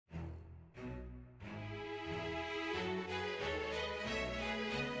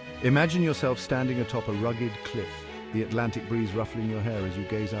Imagine yourself standing atop a rugged cliff, the Atlantic breeze ruffling your hair as you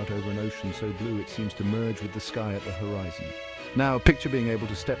gaze out over an ocean so blue it seems to merge with the sky at the horizon. Now, picture being able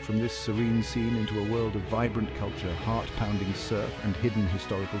to step from this serene scene into a world of vibrant culture, heart-pounding surf and hidden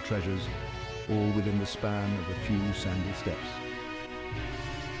historical treasures, all within the span of a few sandy steps.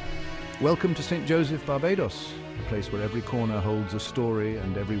 Welcome to St. Joseph, Barbados, a place where every corner holds a story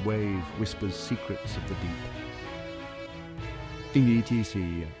and every wave whispers secrets of the deep.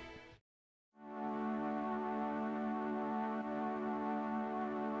 ETC.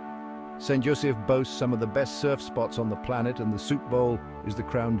 St. Joseph boasts some of the best surf spots on the planet, and the Soup Bowl is the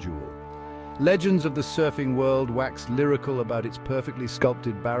crown jewel. Legends of the surfing world wax lyrical about its perfectly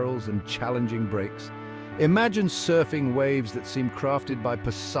sculpted barrels and challenging breaks. Imagine surfing waves that seem crafted by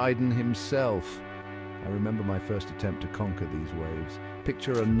Poseidon himself. I remember my first attempt to conquer these waves.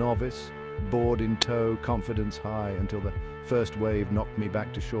 Picture a novice, board in tow, confidence high, until the first wave knocked me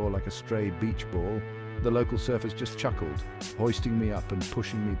back to shore like a stray beach ball. The local surfers just chuckled, hoisting me up and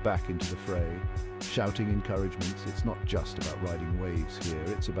pushing me back into the fray, shouting encouragements. It's not just about riding waves here,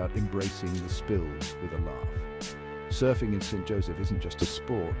 it's about embracing the spills with a laugh. Surfing in St. Joseph isn't just a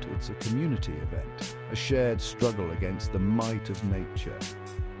sport, it's a community event, a shared struggle against the might of nature.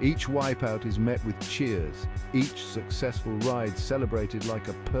 Each wipeout is met with cheers, each successful ride celebrated like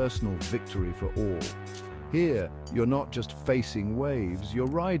a personal victory for all. Here, you're not just facing waves, you're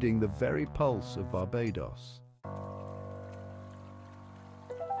riding the very pulse of Barbados.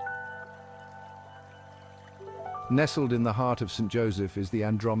 Nestled in the heart of St. Joseph is the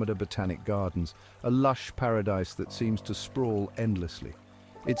Andromeda Botanic Gardens, a lush paradise that seems to sprawl endlessly.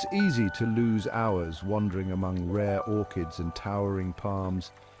 It's easy to lose hours wandering among rare orchids and towering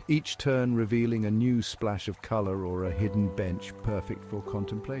palms, each turn revealing a new splash of color or a hidden bench perfect for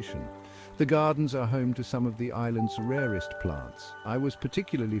contemplation. The gardens are home to some of the island's rarest plants. I was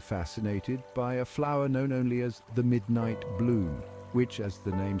particularly fascinated by a flower known only as the midnight bloom, which, as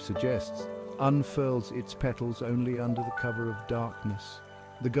the name suggests, unfurls its petals only under the cover of darkness.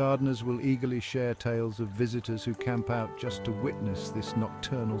 The gardeners will eagerly share tales of visitors who camp out just to witness this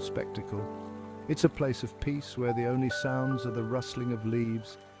nocturnal spectacle. It's a place of peace where the only sounds are the rustling of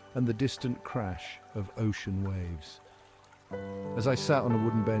leaves and the distant crash of ocean waves. As I sat on a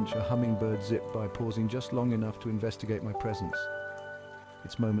wooden bench, a hummingbird zipped by, pausing just long enough to investigate my presence.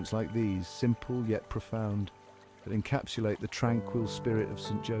 It's moments like these, simple yet profound, that encapsulate the tranquil spirit of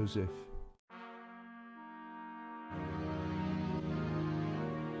St. Joseph.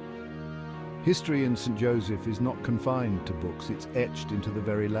 History in St. Joseph is not confined to books, it's etched into the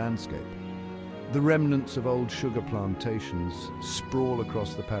very landscape. The remnants of old sugar plantations sprawl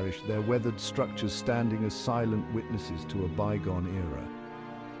across the parish, their weathered structures standing as silent witnesses to a bygone era.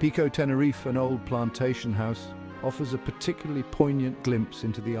 Pico Tenerife, an old plantation house, offers a particularly poignant glimpse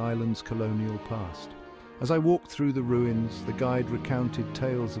into the island's colonial past. As I walked through the ruins, the guide recounted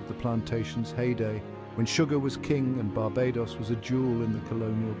tales of the plantation's heyday, when sugar was king and Barbados was a jewel in the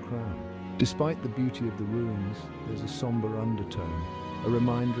colonial crown. Despite the beauty of the ruins, there's a somber undertone, a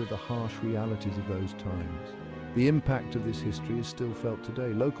reminder of the harsh realities of those times. The impact of this history is still felt today.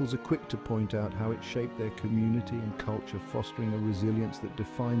 Locals are quick to point out how it shaped their community and culture, fostering a resilience that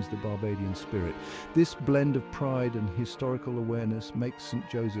defines the Barbadian spirit. This blend of pride and historical awareness makes St.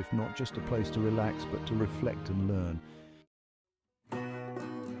 Joseph not just a place to relax, but to reflect and learn.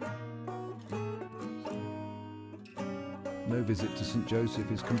 No visit to St.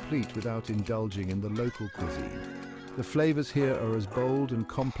 Joseph is complete without indulging in the local cuisine. The flavors here are as bold and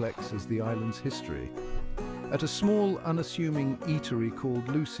complex as the island's history. At a small, unassuming eatery called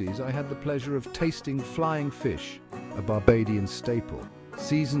Lucy's, I had the pleasure of tasting flying fish, a Barbadian staple,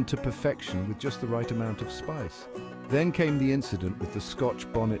 seasoned to perfection with just the right amount of spice. Then came the incident with the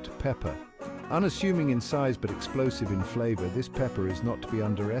Scotch bonnet pepper. Unassuming in size but explosive in flavor, this pepper is not to be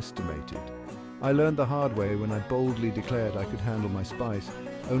underestimated. I learned the hard way when I boldly declared I could handle my spice,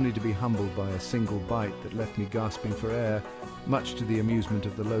 only to be humbled by a single bite that left me gasping for air, much to the amusement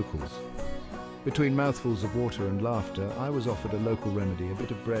of the locals. Between mouthfuls of water and laughter, I was offered a local remedy, a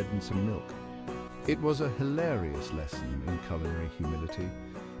bit of bread and some milk. It was a hilarious lesson in culinary humility,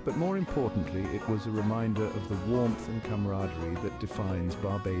 but more importantly, it was a reminder of the warmth and camaraderie that defines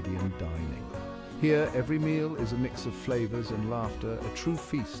Barbadian dining. Here, every meal is a mix of flavors and laughter, a true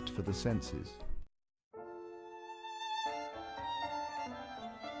feast for the senses.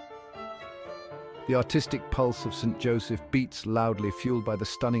 The artistic pulse of St. Joseph beats loudly, fueled by the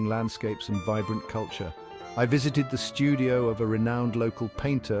stunning landscapes and vibrant culture. I visited the studio of a renowned local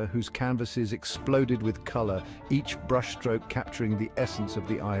painter whose canvases exploded with color, each brushstroke capturing the essence of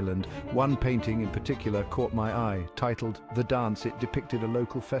the island. One painting in particular caught my eye. Titled "The Dance," it depicted a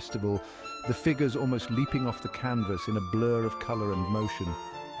local festival, the figures almost leaping off the canvas in a blur of color and motion.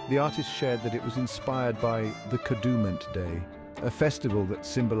 The artist shared that it was inspired by the Kadooment Day, a festival that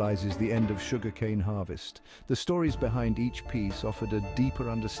symbolizes the end of sugarcane harvest. The stories behind each piece offered a deeper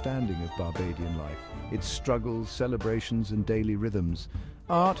understanding of Barbadian life, its struggles, celebrations, and daily rhythms.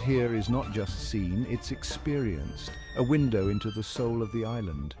 Art here is not just seen, it's experienced, a window into the soul of the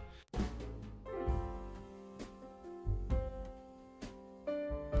island.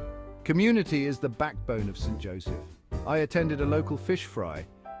 Community is the backbone of St. Joseph. I attended a local fish fry,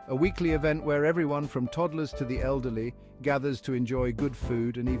 a weekly event where everyone from toddlers to the elderly gathers to enjoy good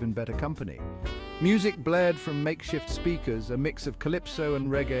food and even better company. Music blared from makeshift speakers, a mix of calypso and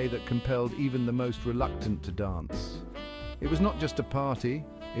reggae that compelled even the most reluctant to dance. It was not just a party,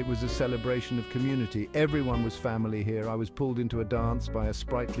 it was a celebration of community. Everyone was family here. I was pulled into a dance by a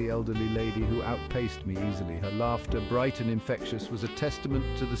sprightly elderly lady who outpaced me easily. Her laughter, bright and infectious, was a testament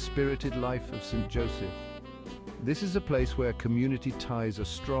to the spirited life of St. Joseph. This is a place where community ties are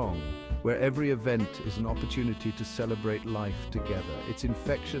strong, where every event is an opportunity to celebrate life together. It's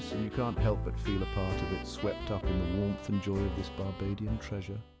infectious and you can't help but feel a part of it, swept up in the warmth and joy of this Barbadian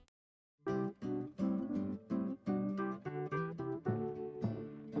treasure.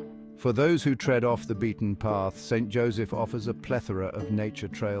 For those who tread off the beaten path, St. Joseph offers a plethora of nature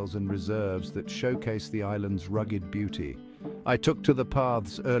trails and reserves that showcase the island's rugged beauty. I took to the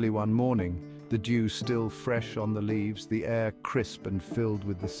paths early one morning, the dew still fresh on the leaves, the air crisp and filled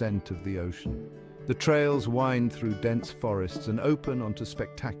with the scent of the ocean. The trails wind through dense forests and open onto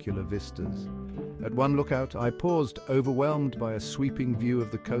spectacular vistas. At one lookout, I paused, overwhelmed by a sweeping view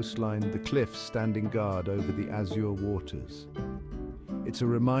of the coastline, the cliffs standing guard over the azure waters. It's a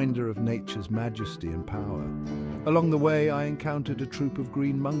reminder of nature's majesty and power. Along the way, I encountered a troop of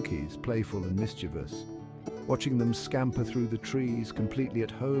green monkeys, playful and mischievous. Watching them scamper through the trees, completely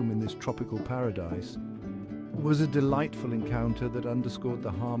at home in this tropical paradise, was a delightful encounter that underscored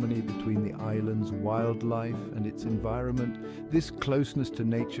the harmony between the island's wildlife and its environment. This closeness to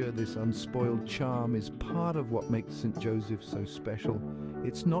nature, this unspoiled charm, is part of what makes St. Joseph so special.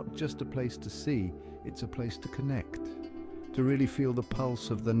 It's not just a place to see, it's a place to connect, to really feel the pulse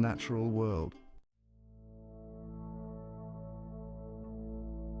of the natural world.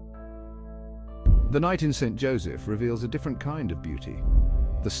 The night in St. Joseph reveals a different kind of beauty.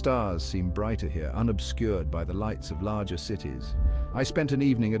 The stars seem brighter here, unobscured by the lights of larger cities. I spent an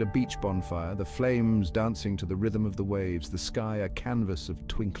evening at a beach bonfire, the flames dancing to the rhythm of the waves, the sky a canvas of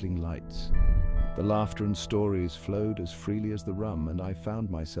twinkling lights. The laughter and stories flowed as freely as the rum, and I found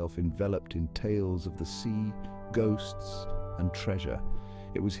myself enveloped in tales of the sea, ghosts, and treasure.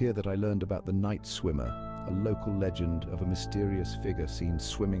 It was here that I learned about the night swimmer, a local legend of a mysterious figure seen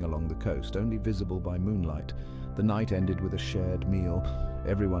swimming along the coast, only visible by moonlight. The night ended with a shared meal,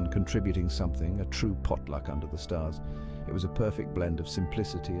 everyone contributing something, a true potluck under the stars. It was a perfect blend of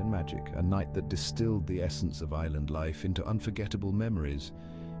simplicity and magic, a night that distilled the essence of island life into unforgettable memories.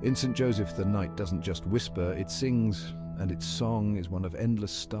 In St. Joseph, the night doesn't just whisper, it sings, and its song is one of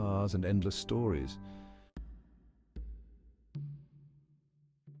endless stars and endless stories.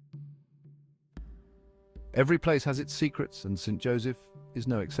 Every place has its secrets, and St. Joseph is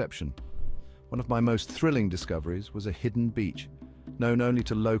no exception. One of my most thrilling discoveries was a hidden beach, known only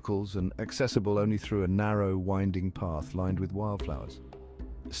to locals and accessible only through a narrow, winding path lined with wildflowers.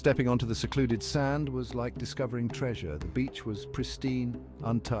 Stepping onto the secluded sand was like discovering treasure. The beach was pristine,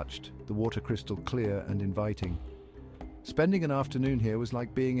 untouched, the water crystal clear and inviting. Spending an afternoon here was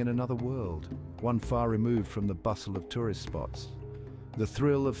like being in another world, one far removed from the bustle of tourist spots. The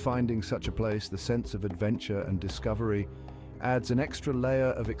thrill of finding such a place, the sense of adventure and discovery, adds an extra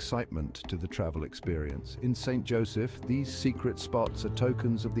layer of excitement to the travel experience. In St. Joseph, these secret spots are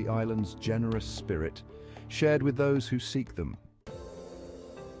tokens of the island's generous spirit, shared with those who seek them.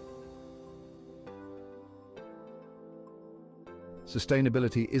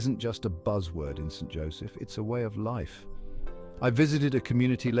 Sustainability isn't just a buzzword in St. Joseph, it's a way of life. I visited a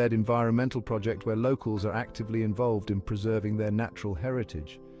community-led environmental project where locals are actively involved in preserving their natural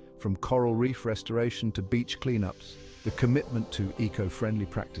heritage. From coral reef restoration to beach cleanups, the commitment to eco-friendly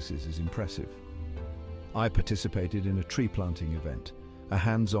practices is impressive. I participated in a tree planting event, a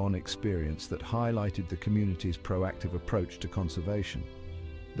hands-on experience that highlighted the community's proactive approach to conservation.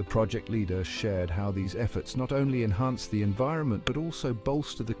 The project leader shared how these efforts not only enhance the environment but also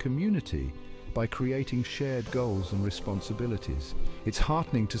bolster the community. by creating shared goals and responsibilities. It's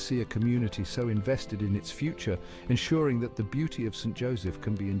heartening to see a community so invested in its future, ensuring that the beauty of St. Joseph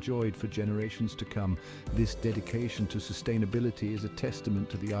can be enjoyed for generations to come. This dedication to sustainability is a testament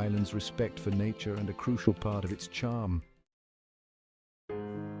to the island's respect for nature and a crucial part of its charm.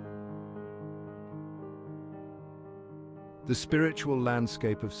 The spiritual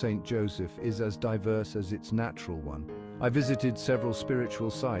landscape of St. Joseph is as diverse as its natural one. I visited several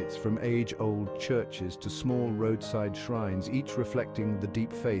spiritual sites, from age-old churches to small roadside shrines, each reflecting the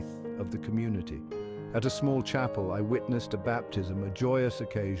deep faith of the community. At a small chapel, I witnessed a baptism, a joyous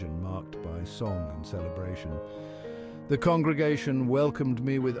occasion marked by song and celebration. The congregation welcomed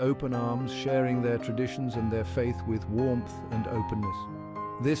me with open arms, sharing their traditions and their faith with warmth and openness.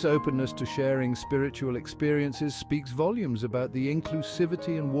 This openness to sharing spiritual experiences speaks volumes about the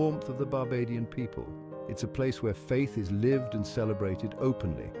inclusivity and warmth of the Barbadian people. It's a place where faith is lived and celebrated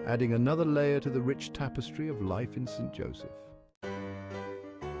openly, adding another layer to the rich tapestry of life in St. Joseph.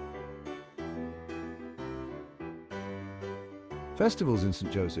 Festivals in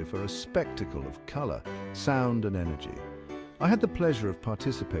St. Joseph are a spectacle of colour, sound and energy. I had the pleasure of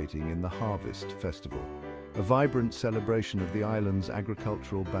participating in the Harvest Festival, a vibrant celebration of the island's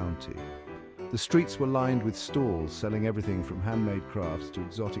agricultural bounty. The streets were lined with stalls selling everything from handmade crafts to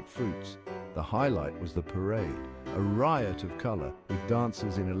exotic fruits. The highlight was the parade, a riot of colour, with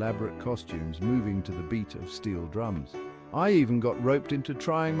dancers in elaborate costumes moving to the beat of steel drums. I even got roped into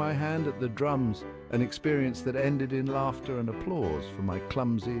trying my hand at the drums, an experience that ended in laughter and applause for my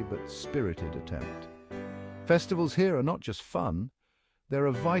clumsy but spirited attempt. Festivals here are not just fun, they're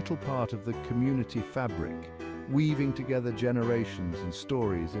a vital part of the community fabric, weaving together generations and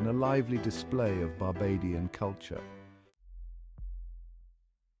stories in a lively display of Barbadian culture.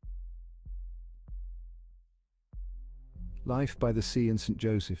 Life by the sea in St.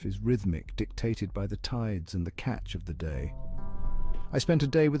 Joseph is rhythmic, dictated by the tides and the catch of the day. I spent a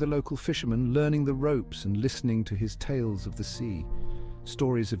day with a local fisherman, learning the ropes and listening to his tales of the sea.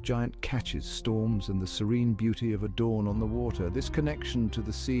 Stories of giant catches, storms, and the serene beauty of a dawn on the water. This connection to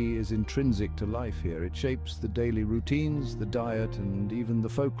the sea is intrinsic to life here. It shapes the daily routines, the diet, and even the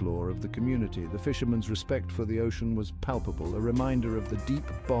folklore of the community. The fishermen's respect for the ocean was palpable, a reminder of the deep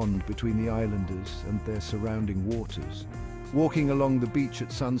bond between the islanders and their surrounding waters. Walking along the beach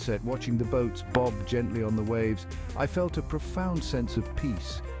at sunset, watching the boats bob gently on the waves, I felt a profound sense of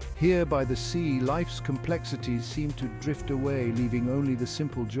peace. Here by the sea, life's complexities seem to drift away, leaving only the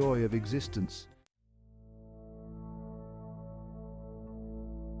simple joy of existence.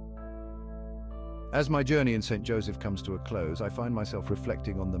 As my journey in St. Joseph comes to a close, I find myself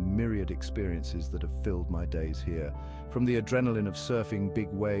reflecting on the myriad experiences that have filled my days here. From the adrenaline of surfing big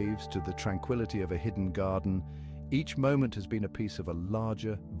waves to the tranquility of a hidden garden, each moment has been a piece of a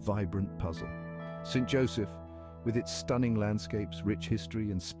larger, vibrant puzzle. St. Joseph, with its stunning landscapes, rich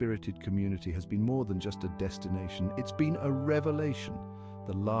history, and spirited community, has been more than just a destination. It's been a revelation.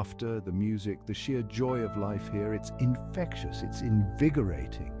 The laughter, the music, the sheer joy of life here, it's infectious, it's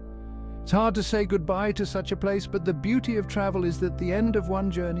invigorating. It's hard to say goodbye to such a place, but the beauty of travel is that the end of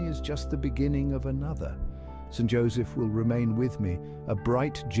one journey is just the beginning of another. St. Joseph will remain with me, a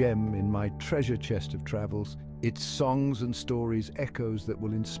bright gem in my treasure chest of travels, its songs and stories echoes that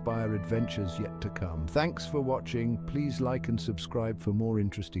will inspire adventures yet to come. Thanks for watching. Please like and subscribe for more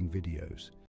interesting videos.